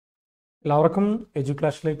എല്ലാവർക്കും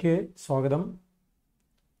എഡ്യൂക്ലാഷിലേക്ക് സ്വാഗതം.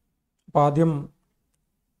 അപ്പോൾ ആദ്യം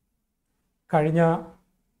കഴിഞ്ഞ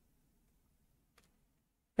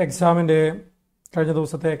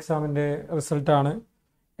ദിവസത്തെ എക്സാമിൻ്റെ റിസൾട്ടാണ്.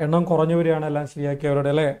 എണ്ണം കുറഞ്ഞു വരികയാണ് എല്ലാം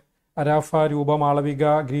ശരിയാക്കിയവരുടെ അല്ലേ. അരാഫ, രൂപ, മാളവിക,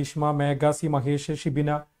 ഗ്രീഷ്മ, മേഘ, സി മഹേഷ്,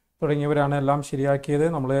 ഷിബിന തുടങ്ങിയവരാണ് എല്ലാം ശരിയാക്കിയത്.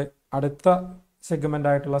 നമ്മൾ അടുത്ത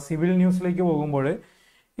സെഗ്മെൻ്റ് ആയിട്ടുള്ള സിവിൽ ന്യൂസിലേക്ക് പോകുമ്പോൾ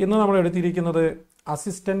ഇന്ന് നമ്മൾ എടുത്തിരിക്കുന്നത്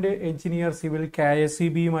അസിസ്റ്റന്റ് എഞ്ചിനീയർ സിവിൽ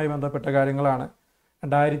KSEB-യുമായി ബന്ധപ്പെട്ട കാര്യങ്ങളാണ്.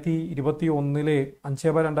 2021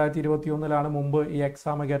 5/2021 മുമ്പ് ഈ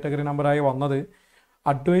എക്സാം കാറ്റഗറി നമ്പറായി വന്നത്.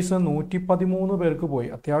 അഡ്വൈസ് 113 പേർക്ക് പോയി.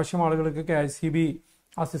 അത്യാവശ്യം ആളുകൾക്ക് KSEB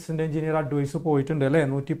അസിസ്റ്റന്റ് എഞ്ചിനീയർ അഡ്വൈസ് പോയിട്ടുണ്ട് അല്ലേ.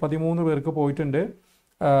 113 പേർക്ക് പോയിട്ടുണ്ട്.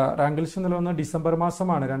 റാങ്ക് ലിസ്റ്റ് നിലവന്ന ഡിസംബർ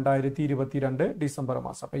മാസമാണ്, 2022 ഡിസംബർ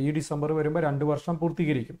മാസം. അപ്പോൾ ഈ ഡിസംബർ വരുമ്പോൾ 2 വർഷം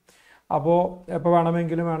പൂർത്തീകരിക്കും. അപ്പോൾ എപ്പോൾ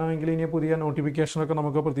വേണമെങ്കിലും ഇനി പുതിയ നോട്ടിഫിക്കേഷനൊക്കെ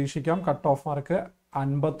നമുക്ക് പ്രതീക്ഷിക്കാം. കട്ട് ഓഫ് മാർക്ക്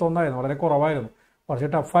 51 വളരെ കുറവായിരുന്നു, കുറച്ച്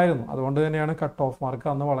ടഫായിരുന്നു. അതുകൊണ്ട് തന്നെയാണ് കട്ട് ഓഫ് മാർക്ക്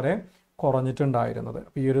അന്ന് വളരെ കുറഞ്ഞിട്ടുണ്ടായിരുന്നത്.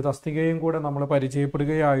 അപ്പോൾ ഈ ഒരു തസ്തികയും കൂടെ നമ്മൾ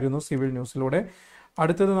പരിചയപ്പെടുകയായിരുന്നു സിവിൽ ന്യൂസിലൂടെ.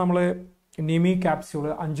 അടുത്തത് നമ്മൾ നിമി ക്യാപ്സ്യൂൾ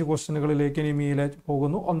 5 ക്വസ്റ്റ്യനുകളിലേക്ക് നിമിയിലെ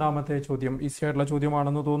പോകുന്നു. ഒന്നാമത്തെ ചോദ്യം ഈസി ആയിട്ടുള്ള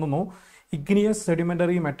ചോദ്യമാണെന്ന് തോന്നുന്നു. Igneous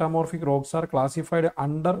sedimentary metamorphic rocks R classified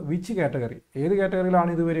under which category? ഏത്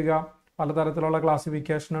കാറ്റഗറിയിലാണ് ഇത് വരിക? പലതരത്തിലുള്ള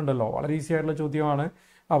ക്ലാസിഫിക്കേഷൻ ഉണ്ടല്ലോ. വളരെ ഈസി ആയിട്ടുള്ള ചോദ്യമാണ്.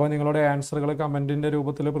 അപ്പോൾ നിങ്ങളുടെ ആൻസറുകൾ കമൻറ്റിൻ്റെ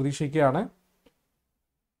രൂപത്തിൽ പ്രതീക്ഷിക്കുകയാണ്.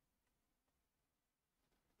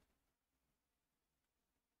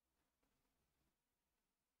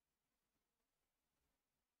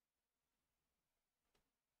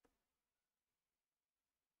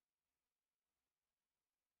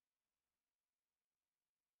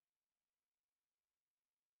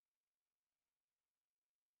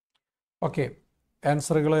 ഓക്കെ,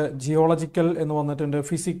 ആൻസറുകൾ ജിയോളജിക്കൽ എന്ന് വന്നിട്ടുണ്ട്,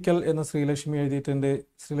 ഫിസിക്കൽ എന്ന് ശ്രീലക്ഷ്മി എഴുതിയിട്ടുണ്ട്.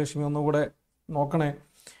 ശ്രീലക്ഷ്മി ഒന്നുകൂടെ നോക്കണേ.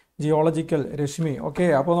 ജിയോളജിക്കൽ രശ്മി. ഓക്കെ,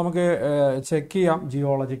 അപ്പോൾ നമുക്ക് ചെക്ക് ചെയ്യാം.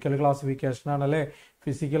 ജിയോളജിക്കൽ ക്ലാസിഫിക്കേഷൻ ആണല്ലേ.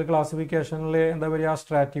 ഫിസിക്കൽ ക്ലാസിഫിക്കേഷനിൽ എന്താ വരിക?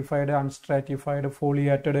 സ്ട്രാറ്റിഫൈഡ്, അൺസ്ട്രാറ്റിഫൈഡ്,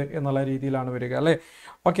 ഫോളിയേറ്റഡ് എന്നുള്ള രീതിയിലാണ് വരിക അല്ലേ.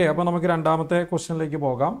 ഓക്കെ, അപ്പോൾ നമുക്ക് രണ്ടാമത്തെ ക്വസ്റ്റ്യനിലേക്ക്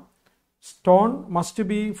പോകാം. Stone must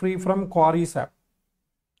be free from quarry sap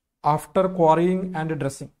after quarrying and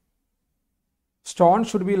dressing. Stone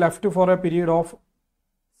should be left for a period of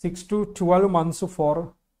 6 to 12 months for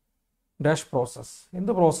dash process.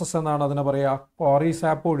 എന്ത് പ്രോസസ്സ് എന്നാണ് അതിനെ പറയുക? ക്വാറി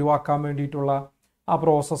സാപ്പ് ഒഴിവാക്കാൻ വേണ്ടിയിട്ടുള്ള ആ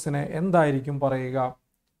പ്രോസസ്സിനെ എന്തായിരിക്കും പറയുക?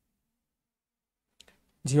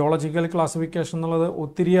 ജിയോളജിക്കൽ ക്ലാസിഫിക്കേഷൻ എന്നുള്ളത്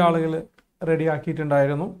ഒത്തിരി ആളുകൾ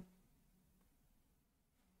റെഡിയാക്കിയിട്ടുണ്ടായിരുന്നു.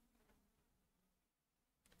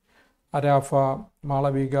 അരാഫ,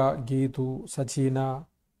 മാളവിക, ഗീതു, സചീന,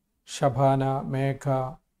 ഷബാന, മേഘ,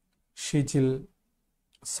 ഷിജിൽ,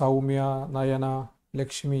 സൗമ്യ, നയന,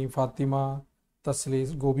 ലക്ഷ്മി, ഫാത്തിമ,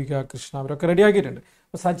 തസ്ലീസ്, ഗോപിക, കൃഷ്ണ അവരൊക്കെ റെഡിയാക്കിയിട്ടുണ്ട്.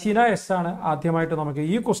 അപ്പോൾ സചീന എസ് ആണ് ആദ്യമായിട്ട് നമുക്ക്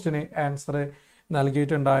ഈ ക്വസ്റ്റിന് ആൻസർ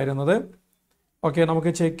നൽകിയിട്ടുണ്ടായിരുന്നത്. ഓക്കെ,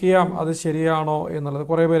 നമുക്ക് ചെക്ക് ചെയ്യാം അത് ശരിയാണോ എന്നുള്ളത്.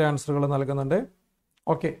 കുറേ പേര് ആൻസറുകൾ നൽകുന്നുണ്ട്.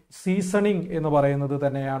 ഓക്കെ, സീസണിങ് എന്ന് പറയുന്നത്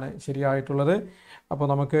തന്നെയാണ് ശരിയായിട്ടുള്ളത്. അപ്പോൾ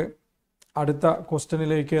നമുക്ക് അടുത്ത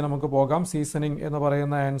ക്വസ്റ്റ്യനിലേക്ക് നമുക്ക് പോകാം. സീസണിങ് എന്ന്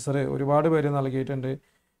പറയുന്ന ആൻസർ ഒരുപാട് പേര് നൽകിയിട്ടുണ്ട്.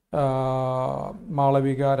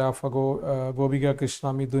 മാളവിക, രാഫ, ഗോപിക, കൃഷ്ണ,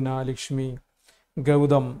 മിഥുന, ലക്ഷ്മി,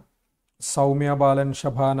 ഗൗതം, സൗമ്യ ബാലൻ,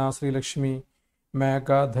 ഷബാന, ശ്രീലക്ഷ്മി, മേഘ,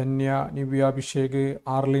 Dhanya, Nivea, Abhishek,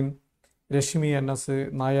 Arlin, Rashmi NS,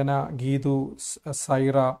 Nayana, Geethu,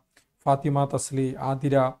 Saira, Fathima, തസ്ലി,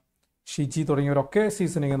 Athira, Shiji തുടങ്ങിയവരൊക്കെ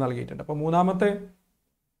seasoning നൽകിയിട്ടുണ്ട്. അപ്പോൾ മൂന്നാമത്തെ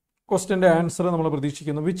ക്വസ്റ്റ്യൻ്റെ ആൻസർ നമ്മൾ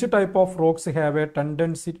പ്രതീക്ഷിക്കുന്നു. Which type of rocks have A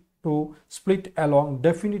tendency to split along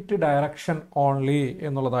definite direction only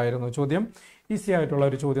എന്നുള്ളതായിരുന്നു ചോദ്യം. ഈസി ആയിട്ടുള്ള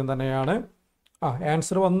ഒരു ചോദ്യം തന്നെയാണ്.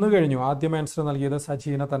 ആൻസർ വന്നു കഴിഞ്ഞു. ആദ്യം ആൻസർ നൽകിയത്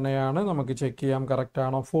സജീന തന്നെയാണ്. നമുക്ക് ചെക്ക് ചെയ്യാം കറക്റ്റ്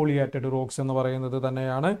ആണോ. ഫോളിയേറ്റഡ് റോക്സ് എന്ന് പറയുന്നത്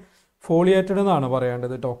തന്നെയാണ്. ഫോളിയേറ്റഡ് എന്നാണ്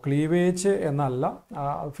പറയേണ്ടത് കേട്ടോ, ക്ലീവേജ് എന്നല്ല.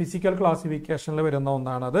 ഫിസിക്കൽ ക്ലാസിഫിക്കേഷനിൽ വരുന്ന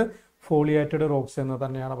ഒന്നാണത്. ഫോളിയേറ്റഡ് റോക്സ് എന്ന്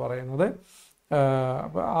തന്നെയാണ് പറയുന്നത്.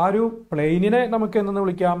 ആ ഒരു പ്ലെയിനിനെ നമുക്ക് എന്തെന്ന്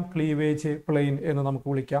വിളിക്കാം? ക്ലീവേജ് പ്ലെയിൻ എന്ന് നമുക്ക്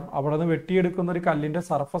വിളിക്കാം. അവിടെ നിന്ന് വെട്ടിയെടുക്കുന്ന ഒരു കല്ലിൻ്റെ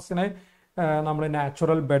സർഫസിനെ നമ്മൾ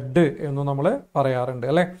നാച്ചുറൽ ബെഡ് എന്ന് നമ്മൾ പറയാറുണ്ട്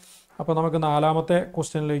അല്ലേ. അപ്പോൾ നമുക്ക് നാലാമത്തെ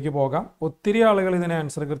ക്വസ്റ്റ്യനിലേക്ക് പോകാം. ഒത്തിരി ആളുകൾ ഇതിന്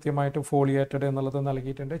ആൻസർ കൃത്യമായിട്ട് ഫോളിയേറ്റഡ് എന്നുള്ളത്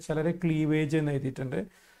നൽകിയിട്ടുണ്ട്. ചിലർ ക്ലീവേജ് എന്ന് എഴുതിയിട്ടുണ്ട്.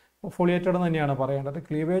 ഫോളിയേറ്റഡ് തന്നെയാണ് പറയേണ്ടത്.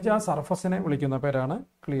 ക്ലീവേജ് ആ സർഫസിനെ വിളിക്കുന്ന പേരാണ്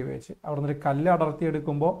ക്ലീവേജ്. അവിടെ നിന്ന് ഒരു കല്ല്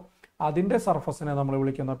അടർത്തിയെടുക്കുമ്പോൾ അതിൻ്റെ സർഫസിനെ നമ്മൾ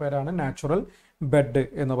വിളിക്കുന്ന പേരാണ് നാച്ചുറൽ ബെഡ്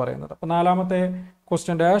എന്ന് പറയുന്നത്. അപ്പോൾ നാലാമത്തെ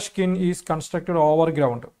question, dash കിൻ is constructed over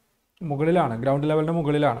ground. മുകളിലാണ്, ഗ്രൗണ്ട് ലെവലിൻ്റെ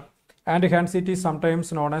മുകളിലാണ്. And Hans it is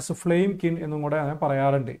sometimes known as flame കിൻ എന്നും കൂടെ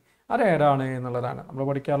പറയാറുണ്ട്. അത് ഏതാണ് എന്നുള്ളതാണ് നമ്മൾ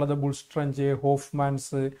പഠിക്കാറുള്ളത്. ബുൾസ്ട്രഞ്ച്,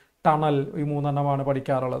 ഹോഫ്മാൻസ്, ടണൽ, ഈ 3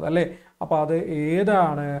 പഠിക്കാറുള്ളത് അല്ലേ. അപ്പോൾ അത്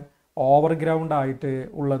ഏതാണ് ഓവർഗ്രൗണ്ട് ആയിട്ട്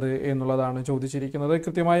ഉള്ളത് എന്നുള്ളതാണ് ചോദിച്ചിരിക്കുന്നത്.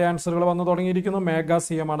 കൃത്യമായ ആൻസറുകൾ വന്നു തുടങ്ങിയിരിക്കുന്നു. മേഘ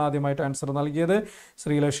സി എം ആണ് ആദ്യമായിട്ട് ആൻസർ നൽകിയത്.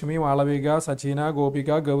 ശ്രീലക്ഷ്മി, മാളവിക, സചീന,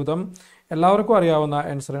 ഗോപിക, ഗൗതം എല്ലാവർക്കും അറിയാവുന്ന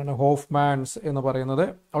ആൻസറാണ് ഹോഫ്മാൻസ് എന്ന് പറയുന്നത്.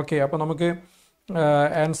 ഓക്കെ, അപ്പോൾ നമുക്ക്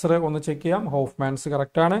ആൻസർ ഒന്ന് ചെക്ക് ചെയ്യാം. ഹോഫ്മാൻസ്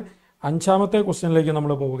കറക്റ്റാണ്. 5ാമത്തെ ക്വസ്റ്റ്യനിലേക്ക്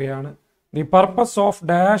നമ്മൾ പോവുകയാണ്. The purpose of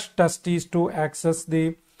dash test is to access the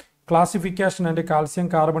classification and calcium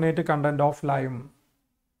carbonate content of lime.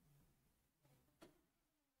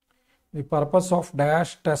 The purpose of dash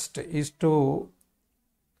test is to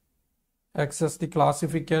access the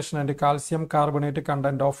classification and calcium carbonate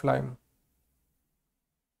content of lime.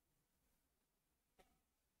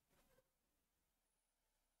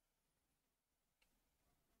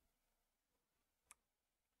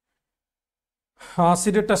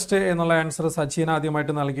 Acid test എന്നുള്ള answer Sachin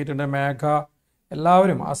ആദ്യമായിട്ട് നൽകിയിട്ടുണ്ട്. മേഘ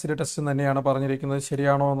എല്ലാവരും acid test തന്നെയാണ് പറഞ്ഞിരിക്കുന്നത്.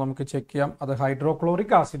 ശരിയാണോ നമുക്ക് check ചെയ്യാം. അത്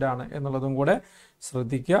ഹൈഡ്രോക്ലോറിക് ആസിഡ് ആണ് എന്നുള്ളതും കൂടെ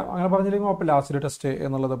ശ്രദ്ധിക്കുക. അങ്ങനെ പറഞ്ഞില്ലെങ്കിൽ കുഴപ്പമില്ല, ആസിഡ് ടെസ്റ്റ്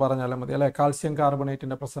എന്നുള്ളത് പറഞ്ഞാലും മതി അല്ലെ. കാൽസ്യം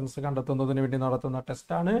കാർബണേറ്റിന്റെ പ്രസൻസ് കണ്ടെത്തുന്നതിന് വേണ്ടി നടത്തുന്ന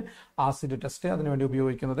ടെസ്റ്റാണ് ആസിഡ് ടെസ്റ്റ്. അതിനുവേണ്ടി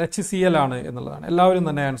ഉപയോഗിക്കുന്നത് HCl ആണ് എന്നുള്ളതാണ്. എല്ലാവരും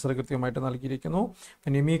തന്നെ ആൻസർ കൃത്യമായിട്ട് നൽകിയിരിക്കുന്നു.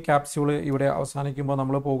 നിമി ക്യാപ്സ്യൂള് ഇവിടെ അവസാനിക്കുമ്പോൾ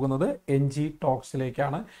നമ്മൾ പോകുന്നത് NG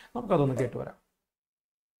ടോക്സിലേക്കാണ്. നമുക്കതൊന്ന് കേട്ടുവരാം.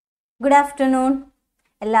 ഗുഡ് ആഫ്റ്റർനൂൺ,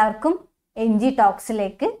 എല്ലാവർക്കും NG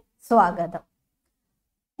ടോക്സിലേക്ക് സ്വാഗതം.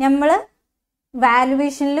 നമ്മൾ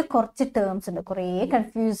വാലുവേഷനിൽ കുറച്ച് ടേംസ് ഉണ്ട്, കുറേ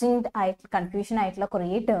കൺഫ്യൂഷൻ ആയിട്ടുള്ള കുറേ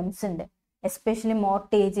ടേംസ് ഉണ്ട്. എസ്പെഷ്യലി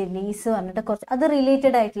മോർട്ടേജ്, ലീസ് പറഞ്ഞിട്ട് കുറച്ച് അത്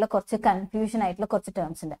റിലേറ്റഡ് ആയിട്ടുള്ള കുറച്ച് കൺഫ്യൂഷൻ ആയിട്ടുള്ള കുറച്ച്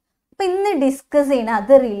ടേംസ് ഉണ്ട്. അപ്പൊ ഇന്ന് ഡിസ്കസ് ചെയ്യുന്ന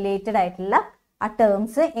അത് റിലേറ്റഡ് ആയിട്ടുള്ള ആ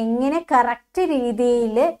ടേംസ് എങ്ങനെ കറക്റ്റ്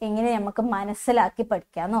രീതിയിൽ എങ്ങനെ നമുക്ക് മനസ്സിലാക്കി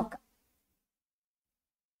പഠിക്കാൻ നോക്കാം.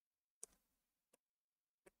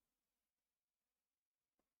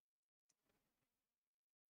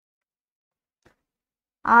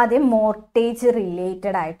 ആദ്യം മോർട്ടേജ്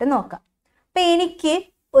റിലേറ്റഡ് ആയിട്ട് നോക്കാം. അപ്പം എനിക്ക്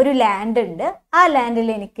ഒരു ലാൻഡ് ഉണ്ട്, ആ ലാൻഡിൽ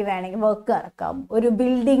എനിക്ക് വേണമെങ്കിൽ വർക്ക് നടക്കാം, ഒരു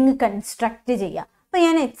ബിൽഡിംഗ് കൺസ്ട്രക്ട് ചെയ്യാം. അപ്പം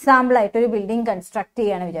ഞാൻ എക്സാമ്പിളായിട്ട് ഒരു ബിൽഡിംഗ് കൺസ്ട്രക്ട്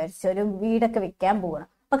ചെയ്യാന്ന് വിചാരിച്ചു, ഒരു വീടൊക്കെ വെക്കാൻ പോകണം.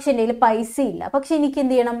 പക്ഷെ എൻ്റെ കയ്യിൽ പൈസ ഇല്ല. പക്ഷെ എനിക്ക്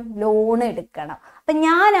എന്ത് ചെയ്യണം, ലോൺ എടുക്കണം.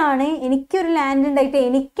 അപ്പം എനിക്കൊരു ലാൻഡ് ഉണ്ടായിട്ട്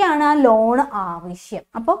എനിക്കാണ് ആ ലോൺ ആവശ്യം.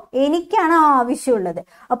 അപ്പോൾ എനിക്കാണ് ആ ആവശ്യമുള്ളത്.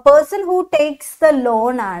 a person who takes the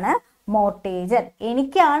loan ആണ് മോർട്ടേജർ.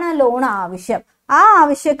 എനിക്കാണ് ആ ലോൺ ആവശ്യം. ആ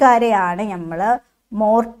ആവശ്യക്കാരെയാണ് നമ്മള്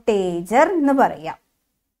മോർട്ടേജർ എന്ന് പറയാം.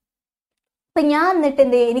 അപ്പൊ ഞാൻ എന്നിട്ട്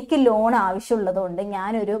എന്ത് ചെയ്യും, എനിക്ക് ലോൺ ആവശ്യമുള്ളത് കൊണ്ട്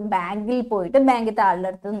ഞാനൊരു ബാങ്കിൽ പോയിട്ട് ബാങ്കിലത്തെ ആളുടെ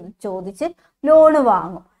അടുത്ത് ചോദിച്ച് ലോൺ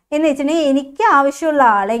വാങ്ങും. എന്ന് വെച്ചിട്ടുണ്ടെങ്കിൽ എനിക്ക് ആവശ്യമുള്ള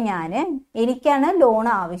ആളെ എനിക്കാണ് ലോൺ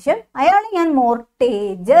ആവശ്യം, അയാളെ ഞാൻ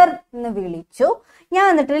മോർട്ടേജർ എന്ന് വിളിച്ചു. ഞാൻ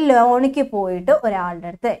എന്നിട്ട് ലോണിക്ക് പോയിട്ട്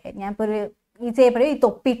ഒരാളുടെ അടുത്ത് ഈ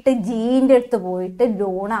തൊപ്പിട്ട ജീന്റെ അടുത്ത് പോയിട്ട്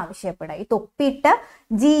ലോൺ ആവശ്യപ്പെടാം. ഈ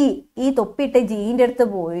തൊപ്പിട്ട ജീന്റെ അടുത്ത്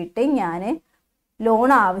പോയിട്ട് ഞാൻ ലോൺ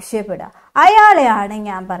ആവശ്യപ്പെടാം. അയാളെയാണ്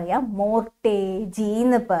ഞാൻ പറയാം മോർട്ടേജി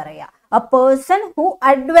എന്ന് പറയാം. A person who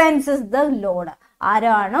advances the loan.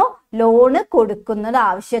 ആരാണോ ലോണ് കൊടുക്കുന്നത്,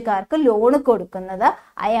 ആവശ്യക്കാർക്ക് ലോണ് കൊടുക്കുന്നത്,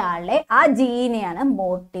 അയാളെ ആ ജീനെയാണ്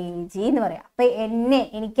മോർട്ടേജി എന്ന് പറയാം. അപ്പൊ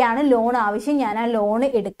എനിക്കാണ് ലോൺ ആവശ്യം, ഞാൻ ആ ലോൺ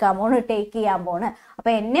എടുക്കാൻ പോണ്, ടേക്ക് ചെയ്യാൻ പോണ്. അപ്പൊ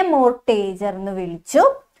എന്നെ മോർട്ടേജർ എന്ന് വിളിച്ചു.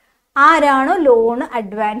 ആരാണോ ലോൺ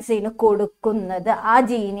അഡ്വാൻസ് കൊടുക്കുന്നത് ആ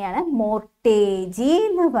ജീനെയാണ് മോർട്ടേജി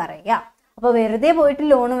എന്ന് പറയാം. അപ്പൊ വെറുതെ പോയിട്ട്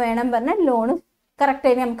ലോൺ വേണം പറഞ്ഞാൽ ലോണ്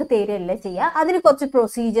കറക്റ്റായിട്ട് നമുക്ക് തരികയല്ല ചെയ്യുക. അതിന് കുറച്ച്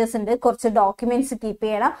പ്രൊസീജിയേഴ്സ് ഉണ്ട്, കുറച്ച് ഡോക്യുമെന്റ്സ് കീപ്പ്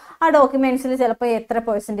ചെയ്യണം. ആ ഡോക്യുമെന്റ്സിൽ ചിലപ്പോൾ എത്ര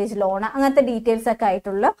പെർസെൻറ്റേജ് ലോൺ, അങ്ങനത്തെ ഡീറ്റെയിൽസ് ഒക്കെ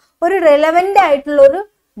ആയിട്ടുള്ള ഒരു റെലവെന്റ് ആയിട്ടുള്ള ഒരു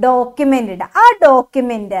ഡോക്യുമെന്റ് ഉണ്ട്. ആ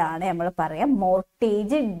ഡോക്യുമെന്റ് ആണ് നമ്മൾ പറയാം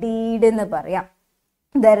മോർട്ടേജ് ഡീഡ് എന്ന് പറയാം.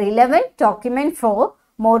 The relevant document four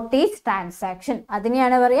mortgage transaction,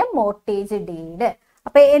 അതിനെയാണ് പറയാം മോർട്ടേജ് ഡീഡ്.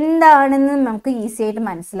 അപ്പൊ എന്താണെന്ന് നമുക്ക് ഈസി ആയിട്ട്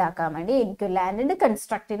മനസ്സിലാക്കാൻ വേണ്ടി, എനിക്ക് ലാൻഡ്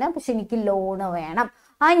കൺസ്ട്രക്ട് ചെയ്യണം, പക്ഷെ എനിക്ക് ലോണ് വേണം.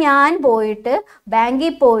 ഞാൻ പോയിട്ട്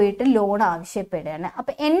ബാങ്കിൽ പോയിട്ട് ലോൺ ആവശ്യപ്പെടുകയാണ്.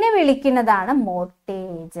 അപ്പൊ എന്നെ വിളിക്കുന്നതാണ്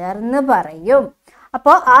മോർട്ടേജർ എന്ന് പറയും.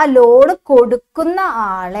 അപ്പോൾ ആ ലോൺ കൊടുക്കുന്ന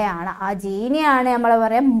ആളെയാണ്, ആ ജീനെയാണ് നമ്മൾ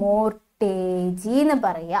പറയാം മോർട്ടേജി എന്ന്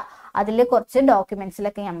പറയാ. അതിൽ കുറച്ച്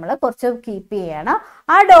ഡോക്യുമെന്റ്സിലൊക്കെ നമ്മൾ കുറച്ച് കീപ്പ് ചെയ്യണം.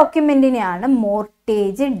 ആ ഡോക്യുമെന്റിനെയാണ്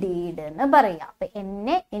മോർട്ടേജ് ഡീഡ് എന്ന് പറയാം. അപ്പൊ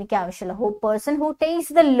എനിക്ക് ആവശ്യമുള്ള person who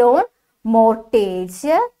takes the loan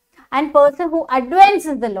mortgage and person who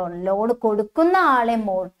advances the loan കൊടുക്കുന്ന ആളെ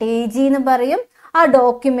മോർട്ടേജി എന്ന് പറയും. ആ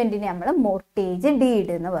ഡോക്യുമെന്റിനെ നമ്മൾ മോർട്ടേജ്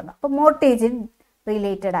ഡീഡ് എന്ന് പറഞ്ഞു. അപ്പൊ മോർട്ടേജ്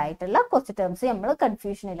റിലേറ്റഡ് ആയിട്ടുള്ള കുറച്ച് ടേംസ് നമ്മൾ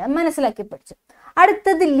കൺഫ്യൂഷൻ ഇല്ല മനസ്സിലാക്കി പഠിച്ചു.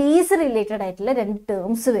 അടുത്തത് ലീസ് റിലേറ്റഡ് ആയിട്ടുള്ള 2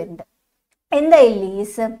 ടേംസ് വരുന്നുണ്ട്. എന്തായി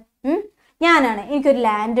ലീസ്? എനിക്കൊരു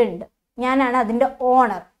ലാൻഡ് ഉണ്ട്, ഞാനാണ് അതിന്റെ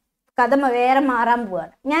ഓണർ. കഥ വേറെ മാറാൻ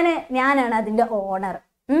പോവാണ്. ഞാനാണ് അതിന്റെ ഓണർ.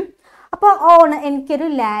 അപ്പോൾ എനിക്കൊരു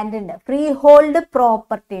ലാൻഡ് ഉണ്ട്, ഫ്രീ ഹോൾഡ്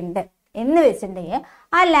പ്രോപ്പർട്ടി ഉണ്ട്. എന്ന് വെച്ചിട്ടുണ്ടെങ്കിൽ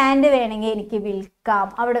ആ ലാൻഡ് വേണമെങ്കിൽ എനിക്ക് വിൽക്കാം,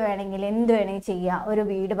 അവിടെ വേണമെങ്കിൽ എന്ത് വേണമെങ്കിൽ ചെയ്യാം, ഒരു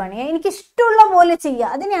വീട് പണിയാം, എനിക്ക് ഇഷ്ടമുള്ള പോലെ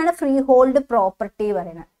ചെയ്യാം. അതിനെയാണ് ഫ്രീ ഹോൾഡ് പ്രോപ്പർട്ടി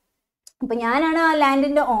പറയുന്നത്. അപ്പൊ ഞാനാണ് ആ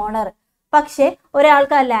ലാൻഡിന്റെ ഓണർ, പക്ഷെ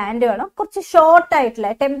ഒരാൾക്ക് ആ ലാൻഡ് വേണം, കുറച്ച് ഷോർട്ട് ആയിട്ടുള്ള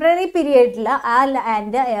ടെമ്പററി പീരിയഡില് ആ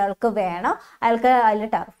ലാൻഡ് അയാൾക്ക് വേണം, അയാൾക്ക് അതിൽ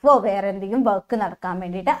ടർഫോ വേറെ എന്തെങ്കിലും വർക്ക് നടക്കാൻ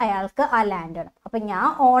വേണ്ടിയിട്ട് അയാൾക്ക് ആ ലാൻഡ് വേണം. അപ്പൊ ഞാൻ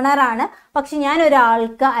ഓണറാണ്, പക്ഷെ ഞാൻ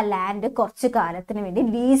ഒരാൾക്ക് ആ ലാൻഡ് കുറച്ച് കാലത്തിന് വേണ്ടി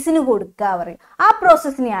ലീസിന് കൊടുക്കുക പറയും. ആ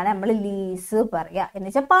പ്രോസസ്സിനെയാണ് നമ്മൾ ലീസ് പറയുക, എന്ന്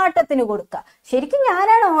വെച്ചാൽ പാട്ടത്തിന് കൊടുക്കുക. ശരിക്കും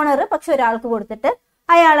ഞാനാണ് ഓണർ, പക്ഷെ ഒരാൾക്ക് കൊടുത്തിട്ട്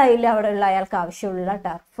അയാൾ അതിൽ അവിടെയുള്ള അയാൾക്ക് ആവശ്യമുള്ള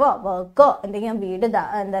ടർഫോ വർക്കോ എന്തെങ്കിലും വീട് എന്താ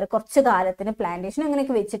പറയുക കുറച്ച് കാലത്തിന് പ്ലാന്റേഷൻ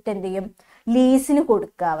അങ്ങനെയൊക്കെ വെച്ചിട്ട് എന്ത് ചെയ്യും, ലീസിന്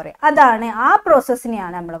കൊടുക്കുക പറയും. അതാണ് ആ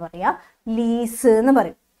പ്രോസസ്സിനെയാണ് നമ്മൾ പറയുക ലീസ് എന്ന്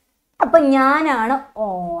പറയും. അപ്പൊ ഞാനാണ്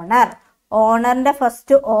ഓണർ, ഓണറിന്റെ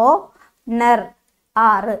ഫസ്റ്റ് ഓണർ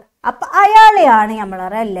ആറ്, അപ്പൊ അയാളെയാണ് നമ്മൾ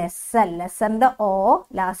പറയാ ലെസ്സർ, ലെസ്സറിന്റെ ഓ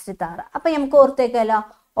ലാസ്റ്റ് താറ്. അപ്പൊ നമുക്ക് ഓർത്തേക്കല്ലോ,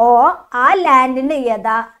 ഓ ആ ലാൻഡിന്റെ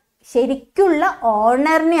ശരിക്കുള്ള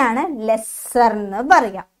ഓണറിനെയാണ് ലെസ്സർ എന്ന്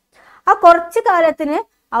പറയാം. ആ കുറച്ച് കാലത്തിന്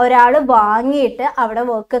ഒരാൾ വാങ്ങിയിട്ട് അവിടെ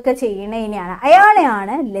വർക്കൊക്കെ ചെയ്യണതിനെയാണ്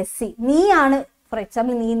അയാളെയാണ് ലെസ്സി. നീയാണ്, ഫോർ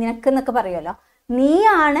എക്സാമ്പിൾ നീ നിനക്ക് എന്നൊക്കെ പറയുമല്ലോ,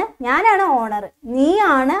 നീയാണ്, ഞാനാണ് ഓണർ,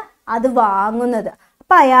 നീയാണ് അത് വാങ്ങുന്നത്,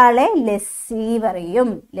 അപ്പൊ അയാളെ ലെസ്സി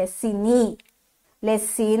പറയും, ലെസ്സിനി,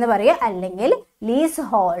 ലെസ്സി എന്ന് പറയും. അല്ലെങ്കിൽ lease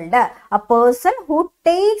holder, A person who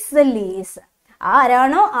takes the lease.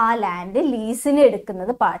 ആരാണോ ആ ലാൻഡ് ലീസിന്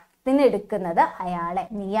എടുക്കുന്നത്, എടുക്കുന്നത് അയാളെ,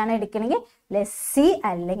 നീയാണ് എടുക്കണമെങ്കിൽ ലെസ്സി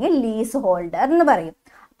അല്ലെങ്കിൽ ലീസ് ഹോൾഡർ എന്ന് പറയും.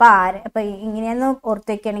 അപ്പൊ ഇങ്ങനെയൊന്ന്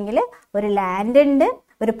ഓർത്തേക്കണെങ്കിൽ ഒരു ലാൻഡ് ഉണ്ട്,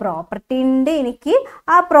 ഒരു പ്രോപ്പർട്ടി ഉണ്ട് എനിക്ക്,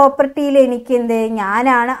 ആ പ്രോപ്പർട്ടിയിൽ എനിക്ക് എന്ത്,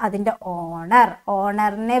 ഞാനാണ് അതിന്റെ ഓണർ,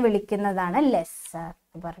 ഓണറിനെ വിളിക്കുന്നതാണ് ലെസ്സർ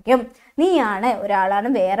എന്ന് പറയും. നീയാണ്,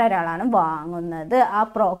 ഒരാളാണ് വേറെ ഒരാളാണ് വാങ്ങുന്നത്, ആ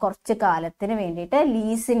കുറച്ച് കാലത്തിന് വേണ്ടിയിട്ട്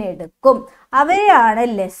ലീസിന് എടുക്കും, അവരെയാണ്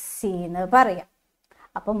ലെസ്സി എന്ന് പറയാം.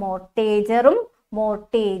 അപ്പൊ മോർട്ടേജറും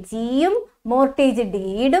മോർട്ടേജിയും മോർട്ടേജ്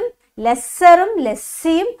ഡീഡും ലെസ്സറും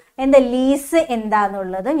ലെസ്സിയും എന്താ ലീസ്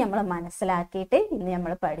എന്താന്നുള്ളത് നമ്മൾ മനസ്സിലാക്കിയിട്ട് ഇന്ന്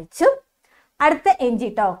നമ്മൾ പഠിച്ചു. അടുത്ത NG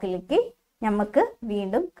ടോക്കിലേക്ക് നമുക്ക്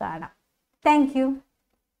വീണ്ടും കാണാം. Thank you.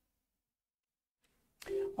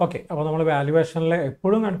 ഓക്കെ, അപ്പോൾ നമ്മൾ വാല്യുവേഷനിലെ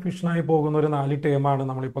എപ്പോഴും കൺഫ്യൂഷനായി പോകുന്ന ഒരു 4 ടേമാണ്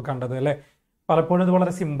നമ്മളിപ്പോൾ കണ്ടത് അല്ലേ. പലപ്പോഴും ഇത്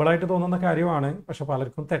വളരെ സിമ്പിളായിട്ട് തോന്നുന്ന കാര്യമാണ്, പക്ഷെ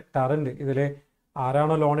പലർക്കും തെറ്റാറുണ്ട്. ഇതിൽ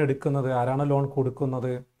ആരാണോ ലോൺ എടുക്കുന്നത്, ആരാണോ ലോൺ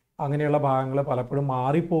കൊടുക്കുന്നത്, അങ്ങനെയുള്ള ഭാഗങ്ങൾ പലപ്പോഴും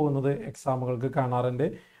മാറിപ്പോകുന്നത് എക്സാമുകൾക്ക് കാണാറുണ്ട്.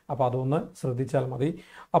 അപ്പോൾ അതൊന്ന് ശ്രദ്ധിച്ചാൽ മതി.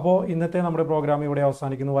 അപ്പോൾ ഇന്നത്തെ നമ്മുടെ പ്രോഗ്രാം ഇവിടെ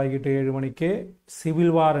അവസാനിക്കുന്നു. വൈകിട്ട് 7 മണിക്ക് സിവിൽ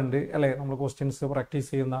വാർ ഉണ്ട് അല്ലേ. നമ്മൾ ക്വസ്റ്റ്യൻസ് പ്രാക്ടീസ്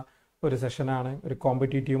ചെയ്യുന്ന ഒരു സെഷനാണ്. ഒരു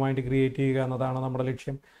കോമ്പറ്റീറ്റീവ് മൈൻഡ് ക്രിയേറ്റ് ചെയ്യുക എന്നതാണ് നമ്മുടെ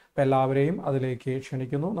ലക്ഷ്യം. അപ്പോൾ എല്ലാവരെയും അതിലേക്ക്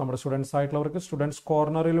ക്ഷണിക്കുന്നു. നമ്മുടെ സ്റ്റുഡൻസ് ആയിട്ടുള്ളവർക്ക് സ്റ്റുഡൻസ്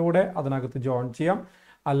കോർണറിലൂടെ അതിനകത്ത് ജോയിൻ ചെയ്യാം,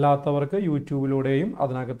 അല്ലാത്തവർക്ക് യൂട്യൂബിലൂടെയും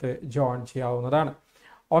അതിനകത്ത് ജോയിൻ ചെയ്യാവുന്നതാണ്.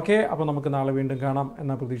 ഓക്കെ, അപ്പോൾ നമുക്ക് നാളെ വീണ്ടും കാണാം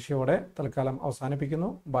എന്ന പ്രതീക്ഷയോടെ തൽക്കാലം അവസാനിപ്പിക്കുന്നു.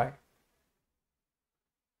 ബൈ.